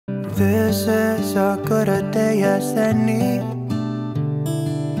This is a good a day as any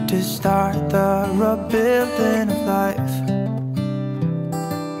to start the rebuilding of life.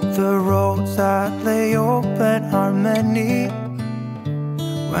 The roads that lay open are many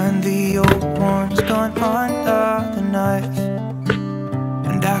when the old one's gone under the knife.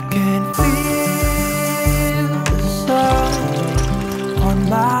 And I can feel the sun on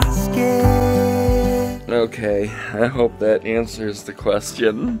my skin. Okay, I hope that answers the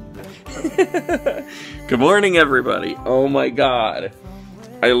question. Good morning, everybody. Oh my god.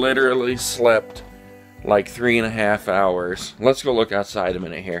 I literally slept like 3.5 hours. Let's go look outside a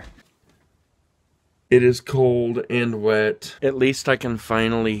minute here. It is cold and wet. At least I can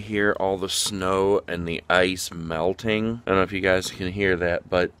finally hear all the snow and the ice melting. I don't know if you guys can hear that,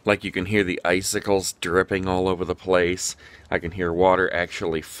 but like you can hear the icicles dripping all over the place. I can hear water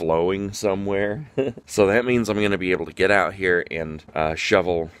actually flowing somewhere. So that means I'm going to be able to get out here and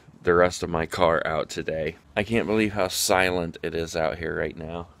shovel the rest of my car out today. I can't believe how silent it is out here right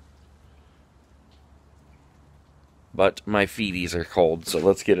now. But my feeties are cold, so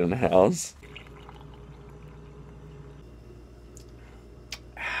let's get in the house.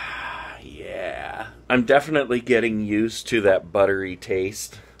 Yeah. I'm definitely getting used to that buttery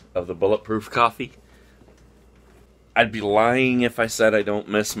taste of the Bulletproof coffee. I'd be lying if I said I don't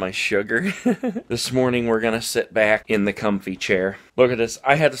miss my sugar. This morning we're gonna sit back in the comfy chair. Look at this.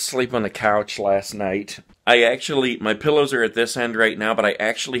 I had to sleep on the couch last night. My pillows are at this end right now, but I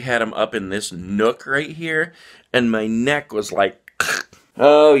actually had them up in this nook right here, and my neck was like,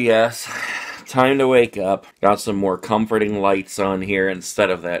 oh yes, time to wake up. Got some more comforting lights on here instead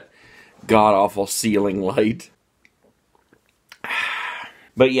of that god-awful ceiling light.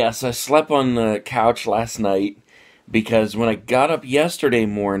 But yes, I slept on the couch last night, because when I got up yesterday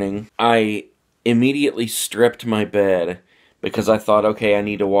morning, I immediately stripped my bed because I thought, okay, I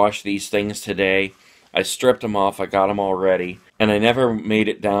need to wash these things today. I stripped them off, I got them all ready, and I never made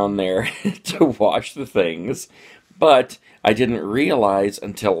it down there to wash the things. But I didn't realize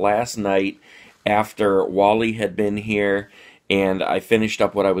until last night, after Wally had been here, and I finished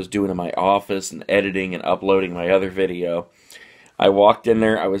up what I was doing in my office and editing and uploading my other video. I walked in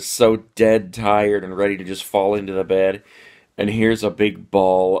there, I was so dead tired and ready to just fall into the bed, and here's a big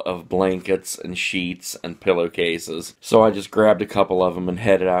ball of blankets and sheets and pillowcases. So I just grabbed a couple of them and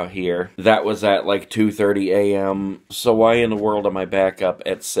headed out here. That was at like 2:30 a.m., so why in the world am I back up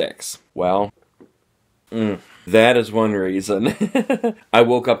at 6? Well, that is one reason. I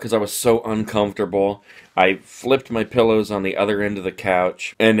woke up because I was so uncomfortable. I flipped my pillows on the other end of the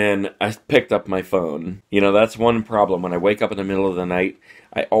couch, and then I picked up my phone. You know, that's one problem. When I wake up in the middle of the night,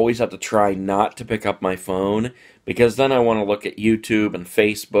 I always have to try not to pick up my phone, because then I want to look at YouTube and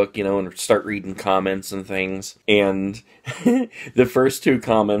Facebook, you know, and start reading comments and things. And the first 2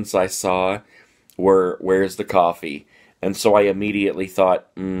 comments I saw were, "Where's the coffee?" And so I immediately thought,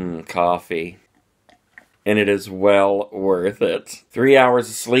 coffee. And it is well worth it. 3 hours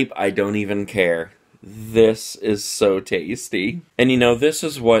of sleep, I don't even care. This is so tasty. And you know, this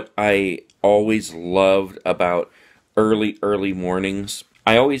is what I always loved about early mornings.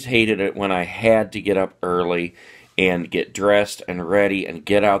 I always hated it when I had to get up early and get dressed and ready and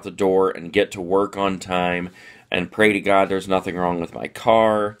get out the door and get to work on time and pray to God there's nothing wrong with my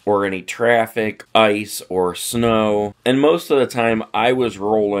car or any traffic, ice, or snow. And most of the time I was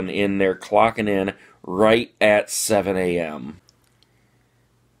rolling in there, clocking in right at 7 a.m.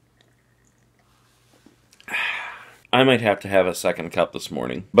 I might have to have a second cup this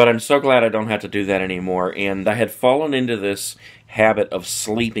morning. But I'm so glad I don't have to do that anymore. And I had fallen into this habit of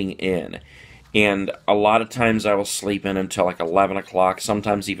sleeping in. And a lot of times I will sleep in until like 11 o'clock,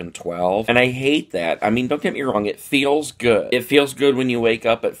 sometimes even 12. And I hate that. I mean, don't get me wrong, it feels good. It feels good when you wake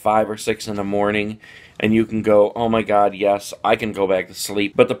up at 5 or 6 in the morning and you can go, oh my god, yes, I can go back to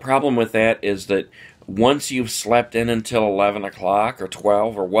sleep. But the problem with that is that once you've slept in until 11 o'clock or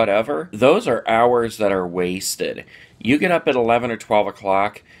 12 or whatever, those are hours that are wasted. You get up at 11 or 12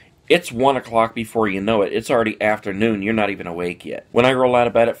 o'clock, it's 1 o'clock before you know it. It's already afternoon, you're not even awake yet. When I roll out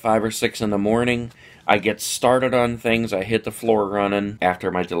of bed at 5 or 6 in the morning, I get started on things, I hit the floor running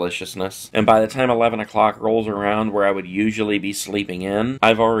after my deliciousness, and by the time 11 o'clock rolls around where I would usually be sleeping in,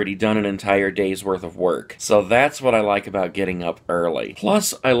 I've already done an entire day's worth of work. So that's what I like about getting up early.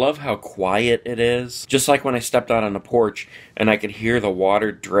 Plus, I love how quiet it is. Just like when I stepped out on the porch and I could hear the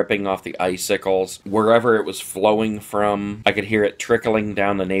water dripping off the icicles wherever it was flowing from. I could hear it trickling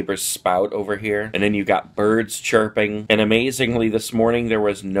down the neighbor's spout over here, and then you got birds chirping, and amazingly this morning there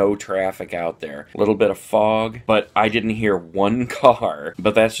was no traffic out there. A little bit of fog, but I didn't hear one car.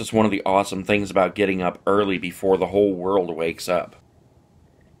 But that's just one of the awesome things about getting up early before the whole world wakes up.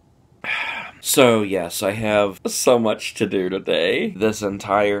 So yes, I have so much to do today. This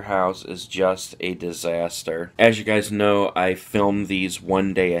entire house is just a disaster. As you guys know, I film these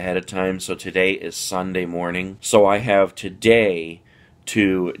one day ahead of time, so today is Sunday morning. So I have today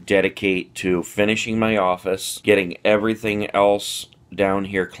to dedicate to finishing my office, getting everything else down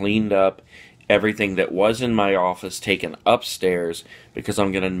here cleaned up, everything that was in my office taken upstairs, because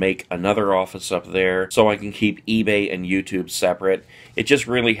I'm going to make another office up there so I can keep eBay and YouTube separate. It just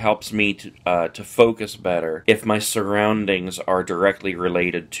really helps me to focus better if my surroundings are directly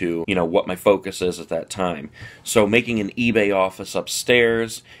related to, you know, what my focus is at that time. So making an eBay office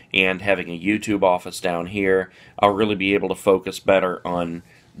upstairs and having a YouTube office down here, I'll really be able to focus better on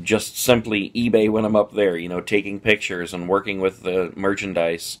just simply eBay when I'm up there, you know, taking pictures and working with the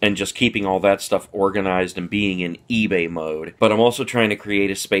merchandise and just keeping all that stuff organized and being in eBay mode. But I'm also trying to create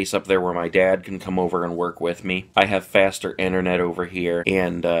a space up there where my dad can come over and work with me. I have faster internet over here,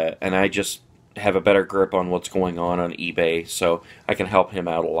 and I just have a better grip on what's going on eBay, so I can help him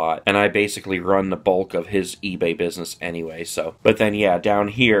out a lot. And I basically run the bulk of his eBay business anyway, so. But then, yeah, down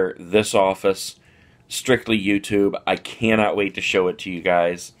here, this office, strictly YouTube. I cannot wait to show it to you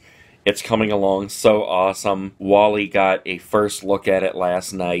guys. It's coming along so awesome. Wally got a first look at it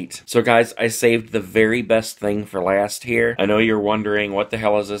last night. So guys, I saved the very best thing for last here. I know you're wondering, what the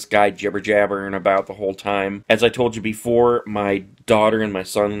hell is this guy jibber-jabbering about the whole time? As I told you before, my daughter and my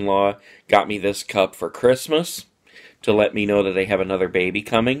son-in-law got me this cup for Christmas to let me know that they have another baby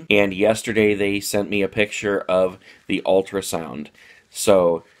coming. And yesterday they sent me a picture of the ultrasound.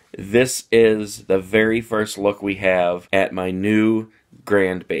 So this is the very first look we have at my new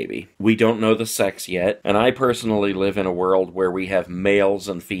grandbaby. We don't know the sex yet, and I personally live in a world where we have males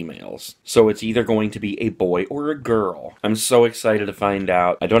and females. So it's either going to be a boy or a girl. I'm so excited to find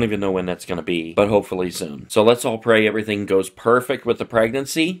out. I don't even know when that's going to be, but hopefully soon. So let's all pray everything goes perfect with the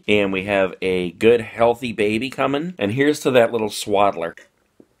pregnancy, and we have a good, healthy baby coming. And here's to that little swaddler.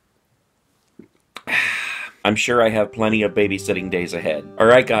 I'm sure I have plenty of babysitting days ahead.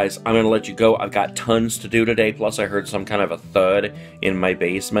 Alright guys, I'm gonna let you go. I've got tons to do today, plus I heard some kind of a thud in my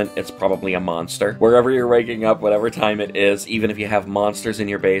basement. It's probably a monster. Wherever you're waking up, whatever time it is, even if you have monsters in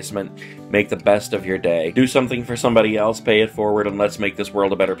your basement, make the best of your day. Do something for somebody else, pay it forward, and let's make this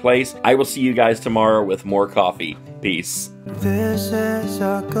world a better place. I will see you guys tomorrow with more coffee. Peace. This is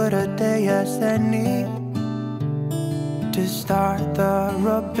as good a day as any to start the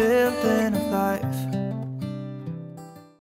rebuilding of life.